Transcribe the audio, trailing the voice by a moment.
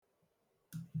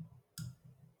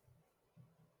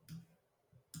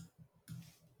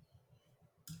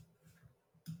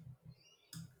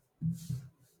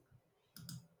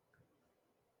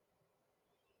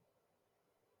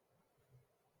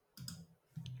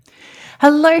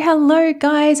Hello,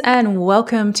 guys, and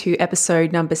welcome to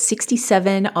episode number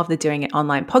 67 of the Doing It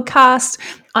Online podcast.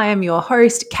 I am your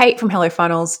host, Kate from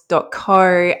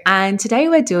HelloFunnels.co, and today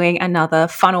we're doing another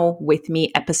Funnel With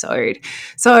Me episode.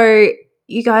 So,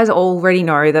 you guys already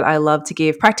know that I love to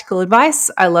give practical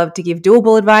advice. I love to give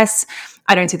doable advice.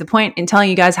 I don't see the point in telling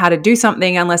you guys how to do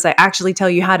something unless I actually tell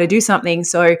you how to do something.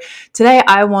 So, today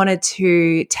I wanted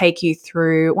to take you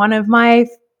through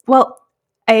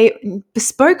a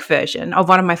bespoke version of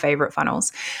one of my favorite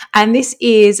funnels. And this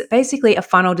is basically a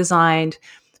funnel designed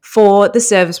for the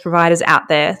service providers out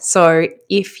there. So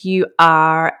if you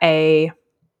are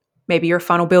maybe you're a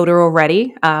funnel builder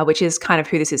already, which is kind of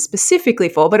who this is specifically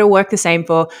for, but it'll work the same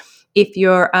for if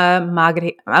you're a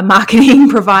marketing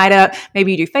provider.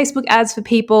 Maybe you do Facebook ads for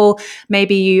people.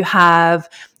 Maybe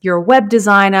you're a web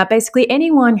designer, basically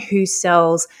anyone who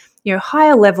sells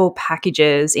higher level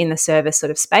packages in the service sort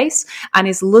of space and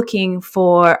is looking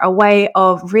for a way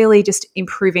of really just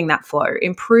improving that flow,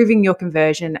 improving your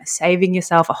conversion, saving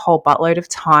yourself a whole buttload of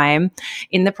time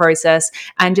in the process,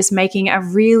 and just making a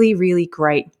really, really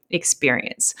great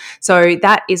experience. So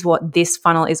that is what this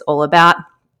funnel is all about.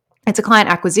 It's a client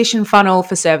acquisition funnel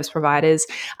for service providers.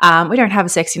 We don't have a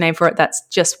sexy name for it. That's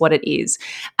just what it is.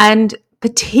 And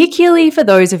particularly for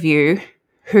those of you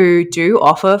who do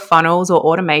offer funnels or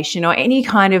automation or any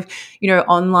kind of,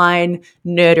 online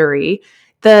nerdery,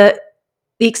 the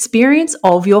experience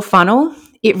of your funnel,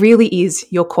 it really is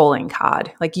your calling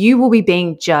card. Like, you will be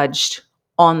being judged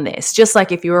on this. Just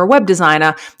like if you're a web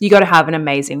designer, you got to have an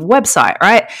amazing website,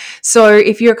 right? So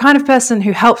if you're a kind of person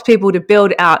who helps people to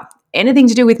build out anything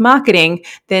to do with marketing,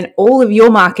 then all of your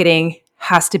marketing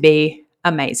has to be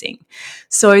amazing.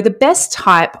 So the best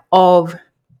type of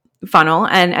funnel,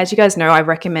 and as you guys know, I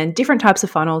recommend different types of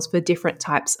funnels for different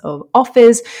types of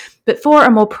offers, but for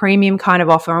a more premium kind of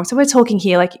offer, so we're talking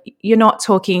here, like, you're not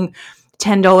talking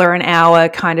 $10 an hour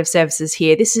kind of services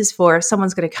here. This is for if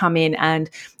someone's going to come in and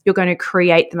you're going to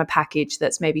create them a package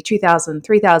that's maybe $2,000,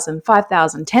 $3,000,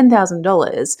 $5,000,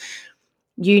 $10,000.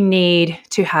 You need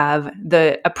to have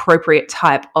the appropriate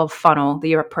type of funnel,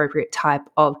 the appropriate type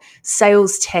of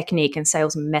sales technique and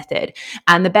sales method.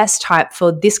 And the best type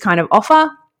for this kind of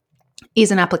offer is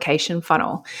an application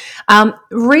funnel.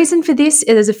 Reason for this is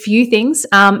there's a few things.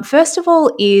 First of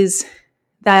all is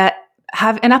that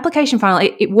have an application funnel,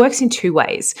 it works in two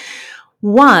ways.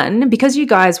 One, because you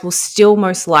guys will still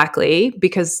most likely,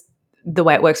 because the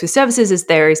way it works with services is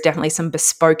there is definitely some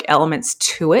bespoke elements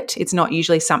to it. It's not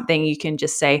usually something you can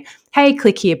just say, hey,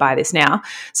 click here, buy this now.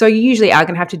 So you usually are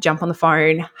going to have to jump on the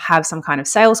phone, have some kind of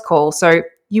sales call. So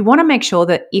you want to make sure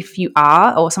that if you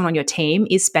are, or someone on your team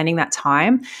is spending that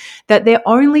time, that they're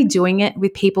only doing it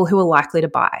with people who are likely to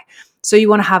buy. So you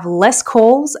want to have less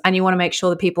calls, and you want to make sure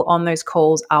the people on those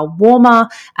calls are warmer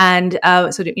and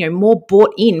more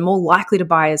bought in, more likely to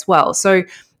buy as well. So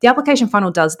the application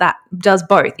funnel does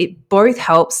both. It both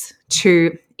helps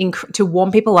to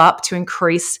warm people up, to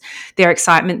increase their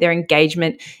excitement, their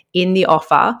engagement in the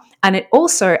offer. And it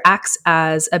also acts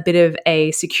as a bit of a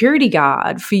security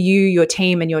guard for you, your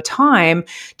team, and your time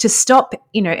to stop,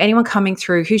 anyone coming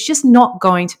through who's just not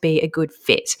going to be a good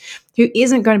fit, who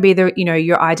isn't going to be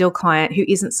your ideal client, who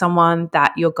isn't someone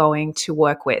that you're going to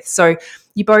work with. So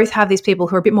you both have these people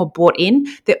who are a bit more bought in.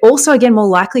 They're also, again, more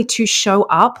likely to show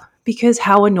up, because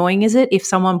how annoying is it if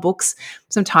someone books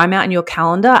some time out in your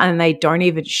calendar and they don't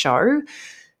even show?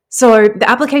 So the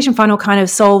application funnel kind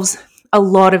of solves a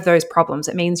lot of those problems.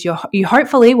 It means you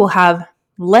hopefully will have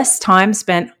less time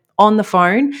spent on the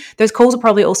phone. Those calls will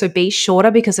probably also be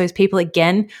shorter because those people,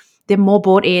 again, they're more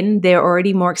bought in, they're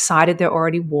already more excited, they're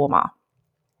already warmer.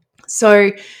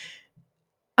 So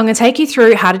I'm going to take you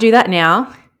through how to do that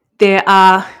now.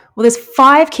 There's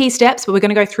 5 key steps, but we're going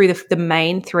to go through the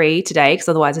main 3 today, because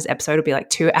otherwise this episode will be like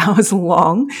 2 hours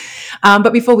long.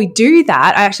 But before we do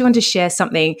that, I actually want to share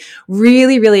something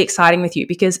really, really exciting with you,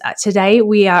 because today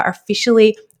we are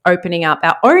officially opening up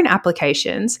our own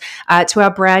applications to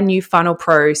our brand new Funnel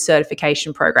Pro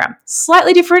certification program.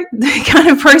 Slightly different kind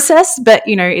of process, but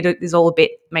it is all a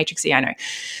bit matrixy, I know.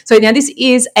 So now this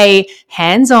is a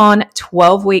hands-on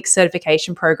 12-week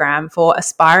certification program for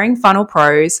aspiring funnel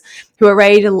pros who are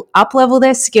ready to up-level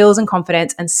their skills and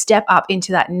confidence and step up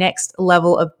into that next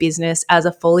level of business as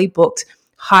a fully booked,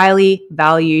 highly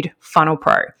valued funnel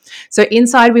pro. So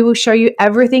inside, we will show you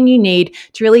everything you need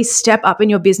to really step up in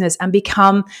your business and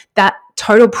become that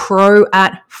total pro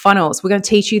at funnels. We're going to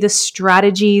teach you the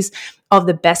strategies of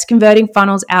the best converting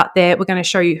funnels out there. We're going to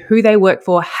show you who they work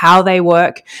for, how they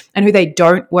work, and who they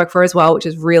don't work for as well, which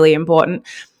is really important.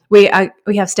 We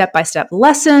have step-by-step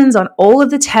lessons on all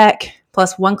of the tech,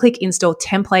 plus one-click install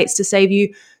templates to save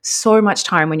you so much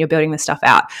time when you're building this stuff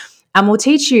out. And we'll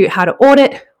teach you how to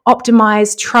audit,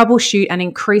 optimize, troubleshoot, and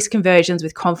increase conversions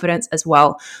with confidence as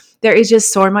well. There is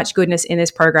just so much goodness in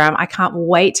this program. I can't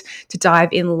wait to dive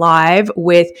in live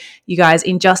with you guys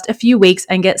in just a few weeks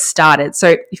and get started.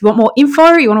 So if you want more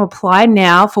info, you want to apply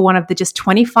now for one of the just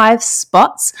 25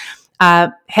 spots,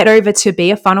 head over to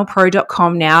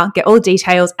beafunnelpro.com now, get all the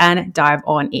details and dive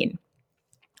on in.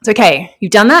 It's okay.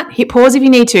 You've done that. Hit pause if you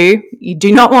need to. You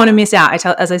do not want to miss out.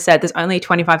 As I said, there's only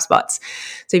 25 spots.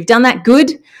 So you've done that.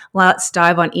 Good. Let's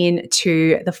dive on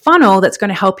into the funnel that's going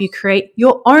to help you create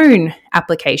your own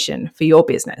application for your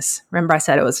business. Remember I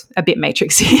said it was a bit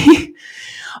matrixy.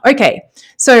 Okay.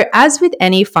 So as with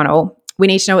any funnel, we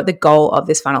need to know what the goal of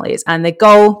this funnel is. And the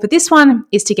goal for this one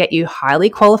is to get you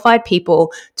highly qualified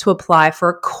people to apply for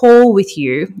a call with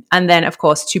you. And then, of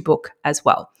course, to book as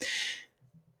well.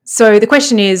 So the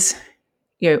question is,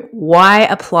 why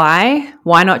apply?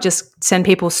 Why not just send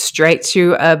people straight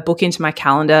to a book into my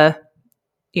calendar,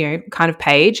 kind of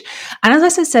page? And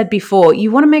as I said before, you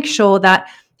want to make sure that,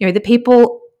 the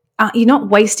people, you're not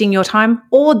wasting your time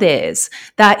or theirs,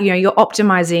 that, you're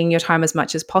optimizing your time as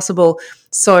much as possible.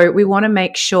 So we want to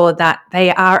make sure that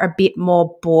they are a bit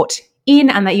more bought in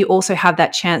and that you also have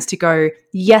that chance to go,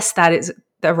 yes, that is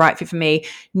the right fit for me.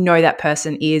 No, that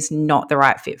person is not the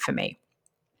right fit for me.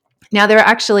 Now, there are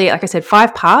actually, like I said,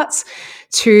 5 parts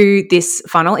to this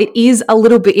funnel. It is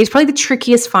it's probably the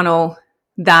trickiest funnel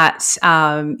that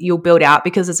you'll build out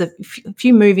because there's a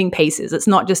few moving pieces. It's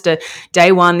not just a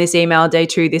day 1, this email, day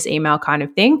 2, this email kind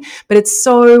of thing, but it's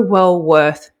so well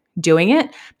worth doing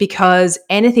it because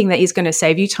anything that is going to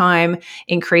save you time,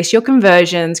 increase your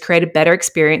conversions, create a better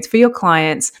experience for your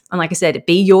clients, and like I said,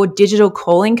 be your digital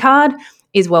calling card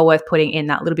is well worth putting in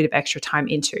that little bit of extra time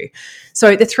into.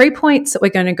 So the 3 points that we're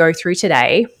going to go through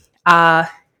today are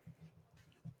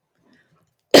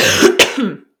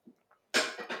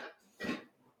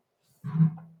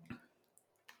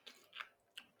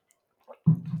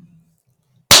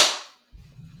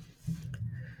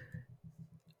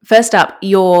first up,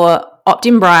 your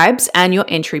opt-in bribes and your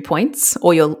entry points,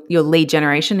 or your lead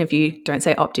generation if you don't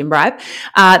say opt-in bribe.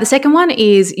 The second one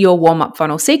is your warm-up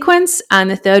funnel sequence.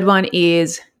 And the third one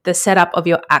is the setup of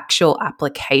your actual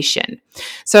application.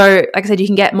 So like I said, you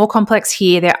can get more complex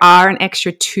here. There are an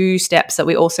extra 2 steps that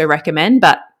we also recommend,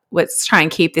 but let's try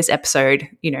and keep this episode,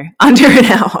 under an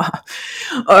hour.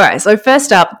 All right. So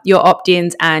first up, your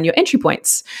opt-ins and your entry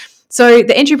points. So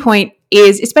the entry point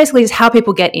it's basically just how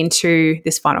people get into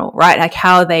this funnel, right? Like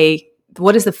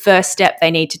what is the first step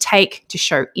they need to take to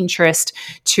show interest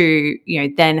to,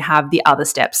 then have the other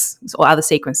steps or other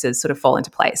sequences sort of fall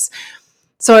into place.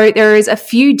 So there is a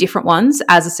few different ones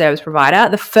as a service provider.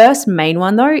 The first main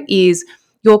one though is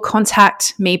your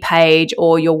contact me page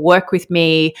or your work with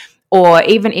me, or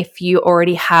even if you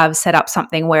already have set up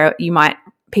something where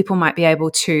people might be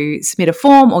able to submit a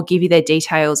form or give you their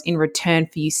details in return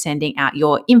for you sending out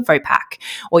your info pack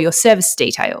or your service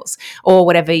details or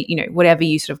whatever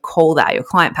you sort of call that, your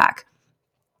client pack.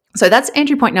 So that's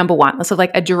entry point number 1. That's sort of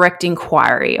like a direct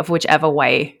inquiry of whichever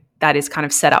way that is kind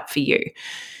of set up for you.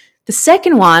 The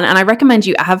second one, and I recommend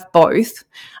you have both,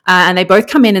 and they both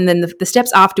come in and then the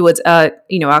steps afterwards are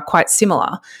quite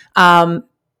similar.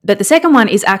 But the second one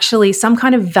is actually some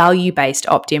kind of value-based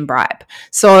opt-in bribe.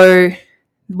 So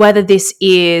whether this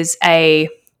is a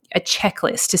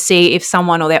checklist to see if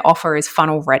someone or their offer is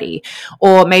funnel ready,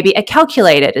 or maybe a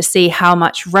calculator to see how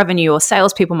much revenue or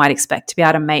sales people might expect to be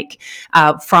able to make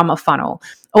from a funnel,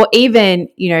 or even,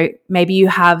 maybe you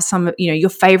have some, your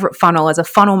favorite funnel as a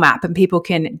funnel map and people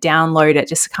can download it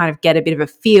just to kind of get a bit of a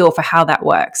feel for how that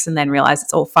works and then realize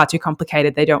it's all far too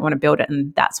complicated. They don't want to build it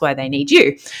and that's why they need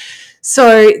you.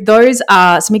 So those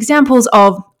are some examples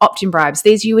of opt-in bribes.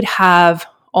 These you would have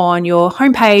on your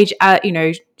homepage,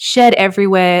 shared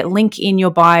everywhere, link in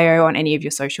your bio on any of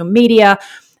your social media.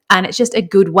 And it's just a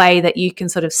good way that you can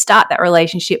sort of start that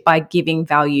relationship by giving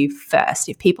value first.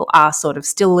 If people are sort of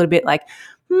still a little bit like,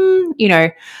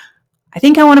 I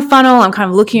think I want a funnel, I'm kind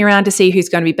of looking around to see who's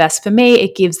going to be best for me,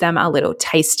 it gives them a little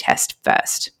taste test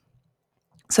first.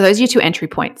 So those are your 2 entry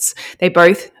points. They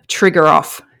both trigger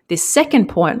off this second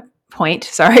point,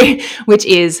 which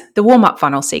is the warm-up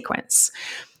funnel sequence.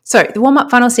 So the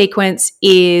warm-up funnel sequence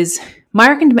is my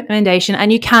recommendation,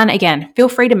 and you can, again, feel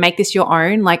free to make this your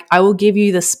own. Like I will give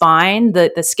you the spine,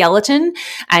 the skeleton,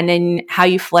 and then how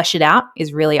you flesh it out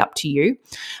is really up to you.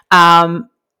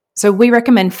 So we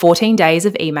recommend 14 days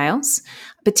of emails,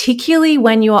 particularly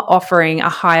when you are offering a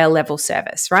higher level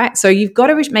service, right? So you've got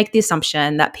to make the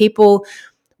assumption that people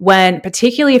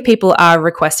particularly if people are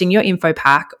requesting your info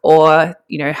pack or,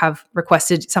 have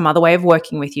requested some other way of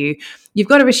working with you, you've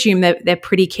got to assume that they're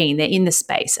pretty keen, they're in the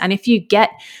space. And if you get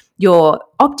your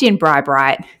opt-in bribe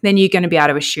right, then you're going to be able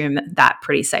to assume that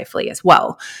pretty safely as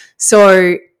well.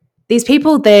 So these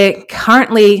people, they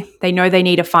know they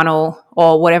need a funnel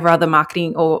or whatever other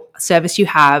marketing or service you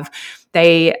have.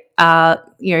 They are,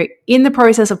 in the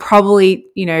process of probably,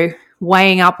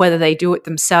 weighing up whether they do it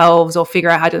themselves or figure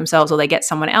out how to do it themselves, or they get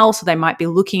someone else, or they might be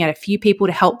looking at a few people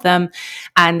to help them.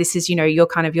 And this is, your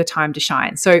time to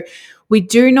shine. So we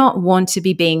do not want to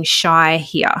be being shy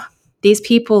here. These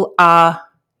people are,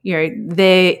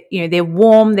 they're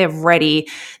warm, they're ready,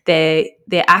 they're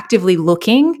actively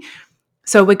looking.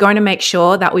 So we're going to make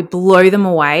sure that we blow them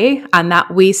away and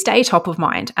that we stay top of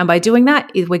mind. And by doing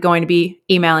that, we're going to be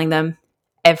emailing them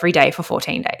every day for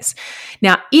 14 days.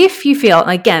 Now, if you feel, and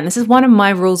again, this is one of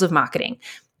my rules of marketing,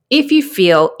 if you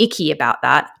feel icky about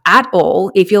that at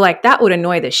all, if you're like, that would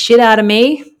annoy the shit out of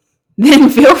me, then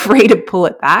feel free to pull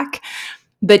it back.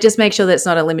 But just make sure that it's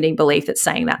not a limiting belief that's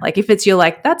saying that. Like if you're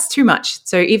like, that's too much.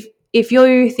 So if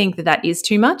you think that is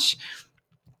too much,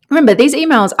 remember, these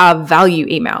emails are value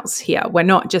emails here. We're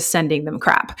not just sending them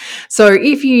crap. So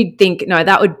if you think, no,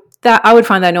 that I would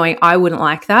find that annoying, I wouldn't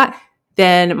like that,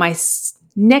 then my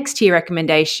next tier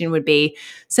recommendation would be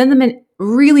send them a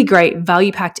really great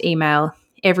value-packed email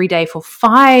every day for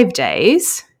 5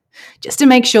 days, just to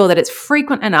make sure that it's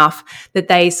frequent enough that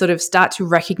they sort of start to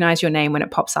recognize your name when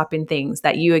it pops up in things,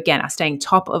 that you, again, are staying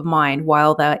top of mind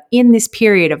while they're in this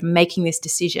period of making this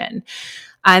decision.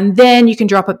 And then you can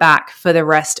drop it back for the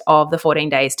rest of the 14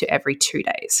 days to every 2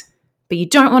 days. But you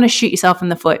don't want to shoot yourself in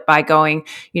the foot by going,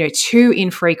 too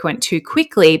infrequent too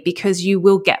quickly, because you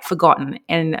will get forgotten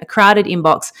in a crowded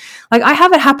inbox. Like I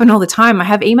have it happen all the time. I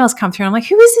have emails come through and I'm like,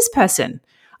 who is this person?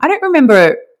 I don't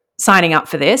remember signing up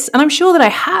for this. And I'm sure that I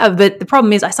have, but the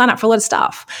problem is I sign up for a lot of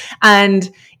stuff.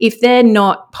 And if they're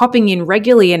not popping in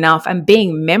regularly enough and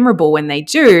being memorable when they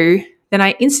do, then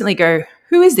I instantly go,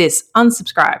 who is this?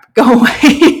 Unsubscribe, go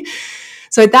away.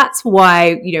 So that's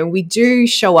why, we do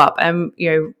show up and,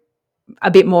 a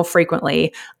bit more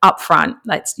frequently upfront.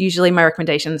 That's usually my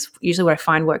recommendations, usually what I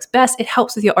find works best. It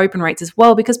helps with your open rates as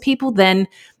well, because people then,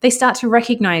 they start to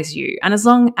recognize you. And as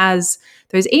long as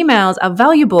those emails are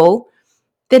valuable,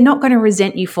 they're not going to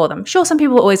resent you for them. Sure, some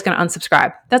people are always going to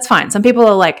unsubscribe. That's fine. Some people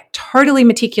are like totally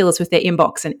meticulous with their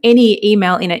inbox and any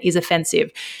email in it is offensive.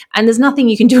 And there's nothing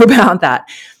you can do about that.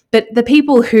 But the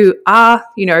people who are,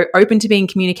 open to being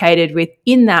communicated with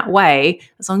in that way,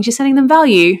 as long as you're sending them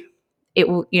value, it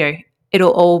will,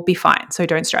 it'll all be fine. So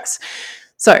don't stress.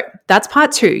 So that's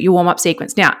part 2, your warm-up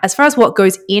sequence. Now, as far as what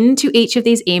goes into each of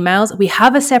these emails, we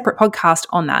have a separate podcast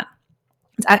on that.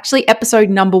 It's actually episode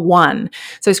number 1.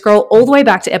 So scroll all the way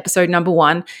back to episode number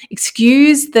 1.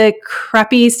 Excuse the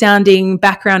crappy sounding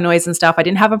background noise and stuff. I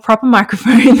didn't have a proper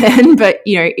microphone then, but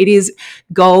it is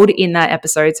gold in that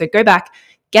episode. So go back,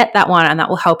 get that one, and that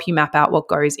will help you map out what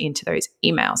goes into those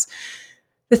emails.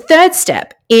 The third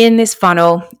step in this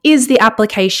funnel is the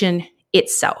application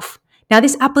itself. Now,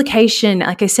 this application,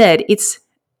 like I said,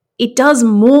 it does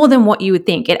more than what you would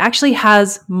think. It actually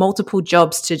has multiple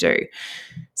jobs to do.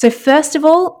 So first of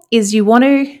all is you want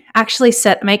to actually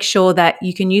make sure that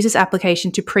you can use this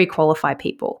application to pre-qualify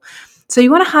people. So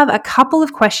you want to have a couple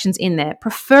of questions in there,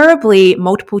 preferably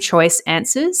multiple choice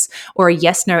answers or a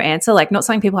yes/no answer, like not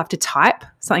something people have to type,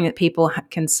 something that people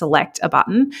can select a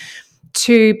button,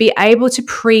 to be able to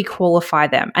pre-qualify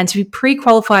them and to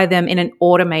pre-qualify them in an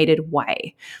automated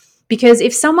way. Because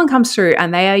if someone comes through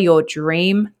and they are your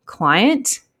dream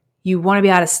client, you want to be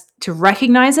able to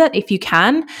recognize it if you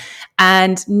can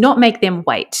and not make them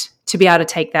wait to be able to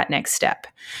take that next step.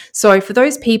 So for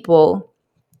those people,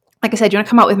 like I said, you want to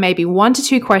come up with maybe 1 to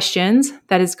 2 questions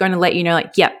that is going to let you know,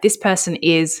 like, yep, this person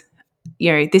is,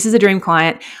 this is a dream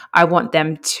client. I want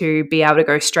them to be able to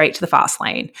go straight to the fast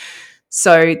lane.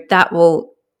 So that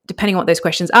will, depending on what those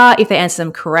questions are, if they answer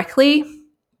them correctly,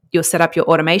 you'll set up your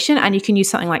automation, and you can use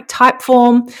something like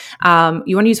Typeform.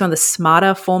 You want to use one of the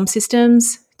smarter form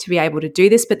systems to be able to do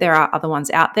this, but there are other ones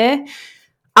out there.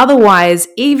 Otherwise,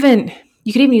 you could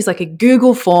even use like a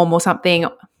Google form or something.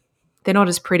 They're not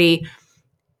as pretty.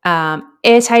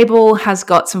 Airtable has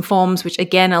got some forms which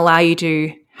again allow you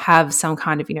to have some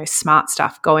kind of, smart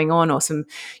stuff going on, or some,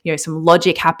 some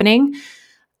logic happening.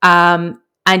 And,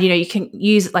 you can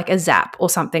use like a Zap or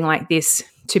something like this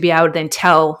to be able to then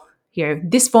tell,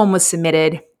 this form was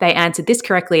submitted, they answered this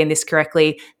correctly and this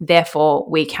correctly, therefore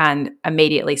we can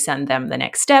immediately send them the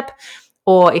next step.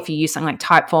 Or if you use something like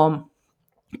Typeform,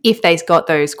 if they got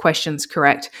those questions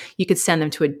correct, you could send them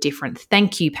to a different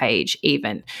thank you page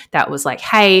even. That was like,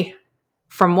 hey,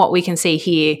 from what we can see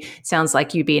here, sounds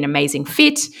like you'd be an amazing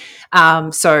fit.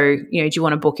 So, do you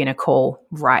want to book in a call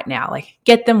right now? Like,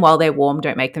 get them while they're warm.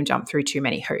 Don't make them jump through too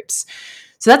many hoops.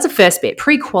 So that's the first bit,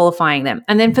 pre-qualifying them.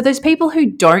 And then for those people who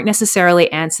don't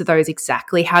necessarily answer those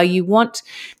exactly how you want,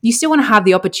 you still want to have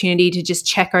the opportunity to just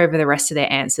check over the rest of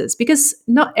their answers, because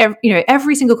not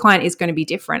every single client is going to be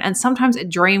different. And sometimes a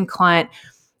dream client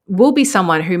will be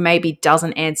someone who maybe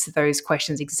doesn't answer those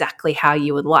questions exactly how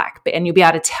you would like, and you'll be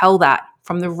able to tell that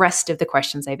from the rest of the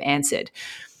questions they've answered.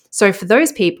 So for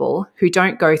those people who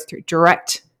don't go through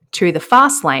direct to the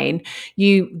fast lane,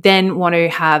 you then want to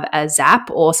have a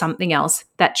Zap or something else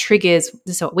that triggers.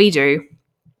 This is what we do,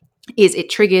 is it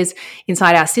triggers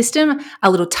inside our system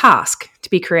a little task to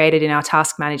be created in our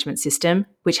task management system,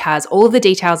 which has all of the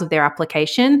details of their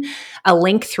application, a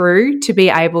link through to be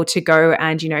able to go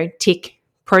and,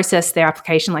 process their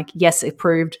application, like yes,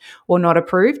 approved or not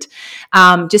approved,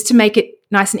 just to make it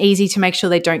nice and easy to make sure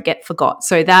they don't get forgot.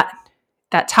 So that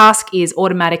task is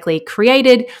automatically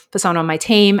created for someone on my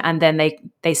team, and then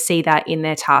they see that in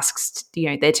their tasks,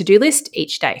 their to-do list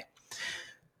each day.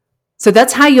 So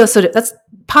that's how that's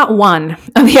part one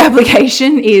of the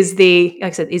application, is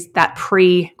that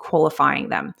pre-qualifying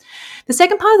them. The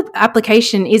second part of the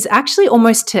application is actually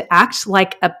almost to act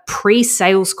like a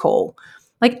pre-sales call.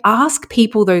 Like, ask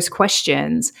people those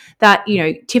questions that,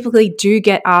 typically do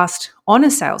get asked on a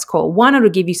sales call. One,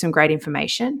 it'll give you some great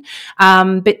information.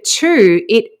 But two,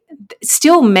 it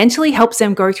still mentally helps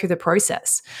them go through the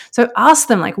process. So ask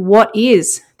them, like, what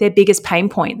is their biggest pain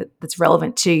point that's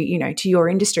relevant to, to your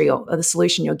industry or the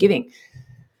solution you're giving.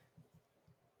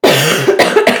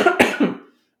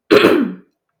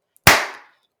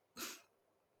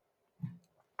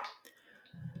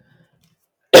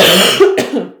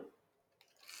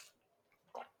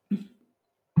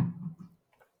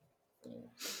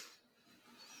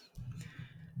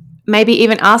 Maybe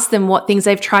even ask them what things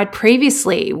they've tried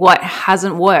previously, what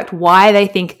hasn't worked, why they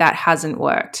think that hasn't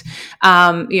worked.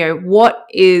 What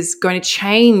is going to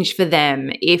change for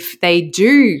them if they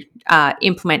do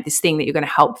implement this thing that you're going to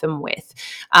help them with.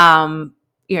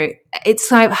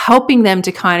 It's like helping them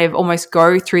to kind of almost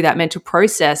go through that mental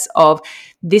process of,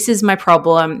 this is my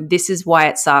problem, this is why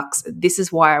it sucks, this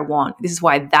is why I want, this is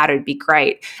why that would be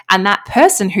great. And that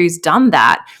person who's done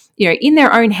that, in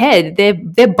their own head,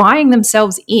 they're buying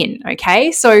themselves in.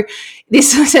 Okay, so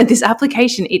this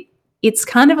application, it's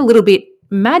kind of a little bit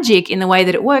magic in the way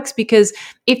that it works, because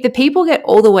if the people get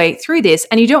all the way through this,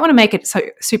 and you don't want to make it so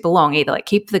super long either, like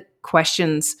keep the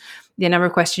number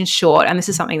of questions short. And this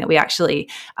is something that we actually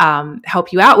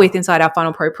help you out with inside our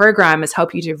Funnel Pro program, is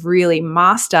help you to really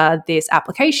master this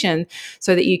application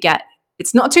so that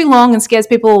it's not too long and scares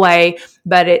people away,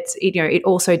 but it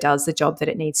also does the job that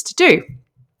it needs to do.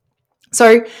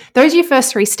 So those are your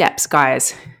first 3 steps,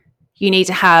 guys. You need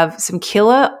to have some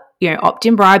killer,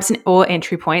 opt-in bribes or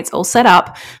entry points all set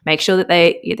up. Make sure that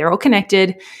they're all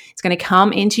connected. It's going to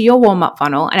come into your warm-up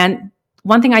funnel. And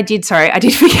one thing I did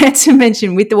forget to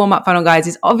mention with the warm-up funnel, guys,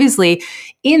 is obviously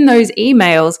in those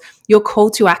emails, your call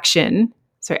to action,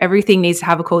 so everything needs to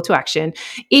have a call to action,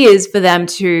 is for them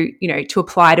to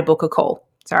apply to book a call.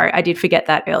 Sorry, I did forget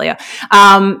that earlier.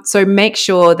 So make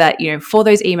sure that, for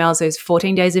those emails, those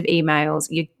 14 days of emails,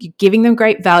 you're giving them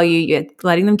great value. You're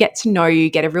letting them get to know you,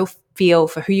 get a real feel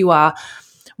for who you are,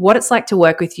 what it's like to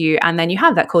work with you. And then you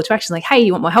have that call to action, like, hey,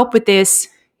 you want more help with this?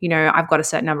 I've got a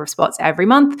certain number of spots every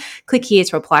month. Click here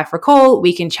to apply for a call.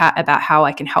 We can chat about how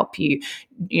I can help you,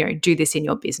 do this in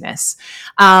your business.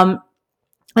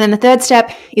 And then the third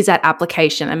step is that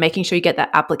application, and making sure you get that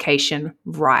application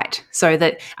right.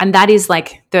 And that is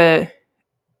like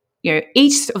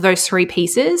each of those 3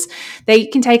 pieces, they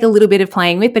can take a little bit of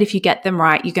playing with, but if you get them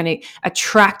right, you're going to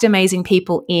attract amazing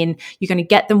people in. You're going to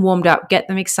get them warmed up, get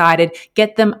them excited,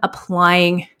 get them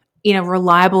applying in a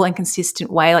reliable and consistent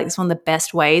way. Like, this is one of the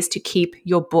best ways to keep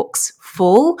your books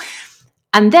full.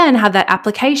 And then have that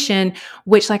application,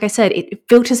 which, like I said, it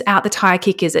filters out the tire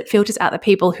kickers. It filters out the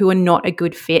people who are not a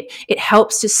good fit. It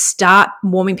helps to start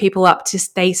warming people up,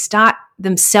 they start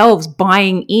themselves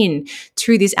buying in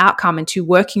to this outcome and to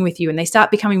working with you. And they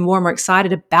start becoming more and more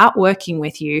excited about working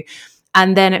with you.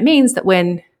 And then it means that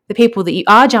when the people that you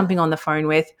are jumping on the phone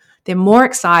with, they're more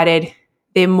excited,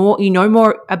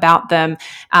 more about them.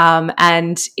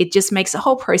 And it just makes the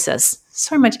whole process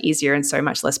so much easier and so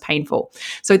much less painful.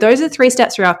 So those are 3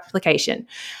 steps through our application.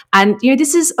 And,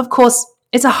 this is, of course,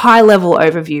 it's a high level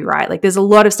overview, right? Like, there's a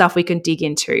lot of stuff we can dig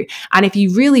into. And if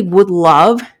you really would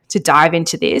love to dive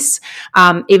into this,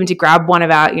 even to grab one of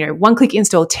our, one-click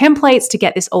install templates to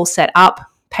get this all set up,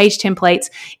 page templates,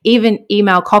 even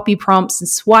email copy prompts and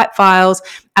swipe files.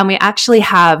 And we actually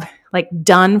have like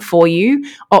done for you,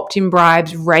 opt-in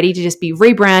bribes ready to just be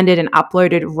rebranded and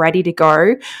uploaded, ready to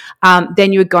go,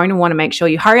 then you're going to want to make sure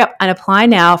you hurry up and apply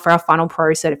now for our Funnel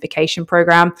Pro certification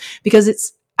program, because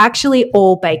it's actually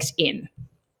all baked in.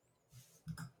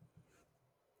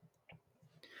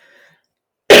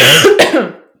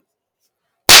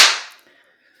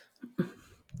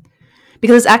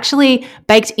 Because it's actually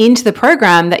baked into the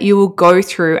program that you will go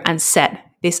through and set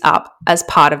this up as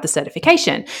part of the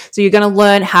certification. So you're going to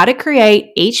learn how to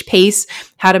create each piece,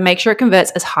 how to make sure it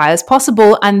converts as high as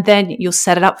possible, and then you'll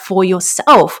set it up for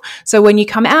yourself. So when you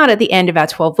come out at the end of our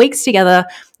 12 weeks together,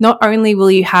 not only will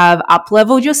you have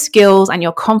up-leveled your skills and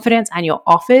your confidence and your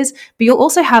offers, but you'll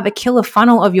also have a killer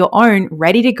funnel of your own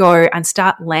ready to go and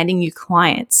start landing new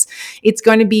clients. It's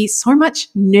going to be so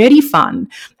much nerdy fun.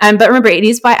 But remember, it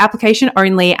is by application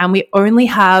only, and we only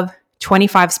have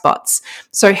 25 spots.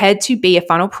 So head to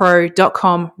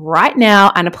beafunnelpro.com right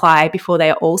now and apply before they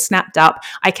are all snapped up.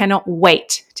 I cannot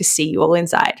wait to see you all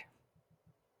inside.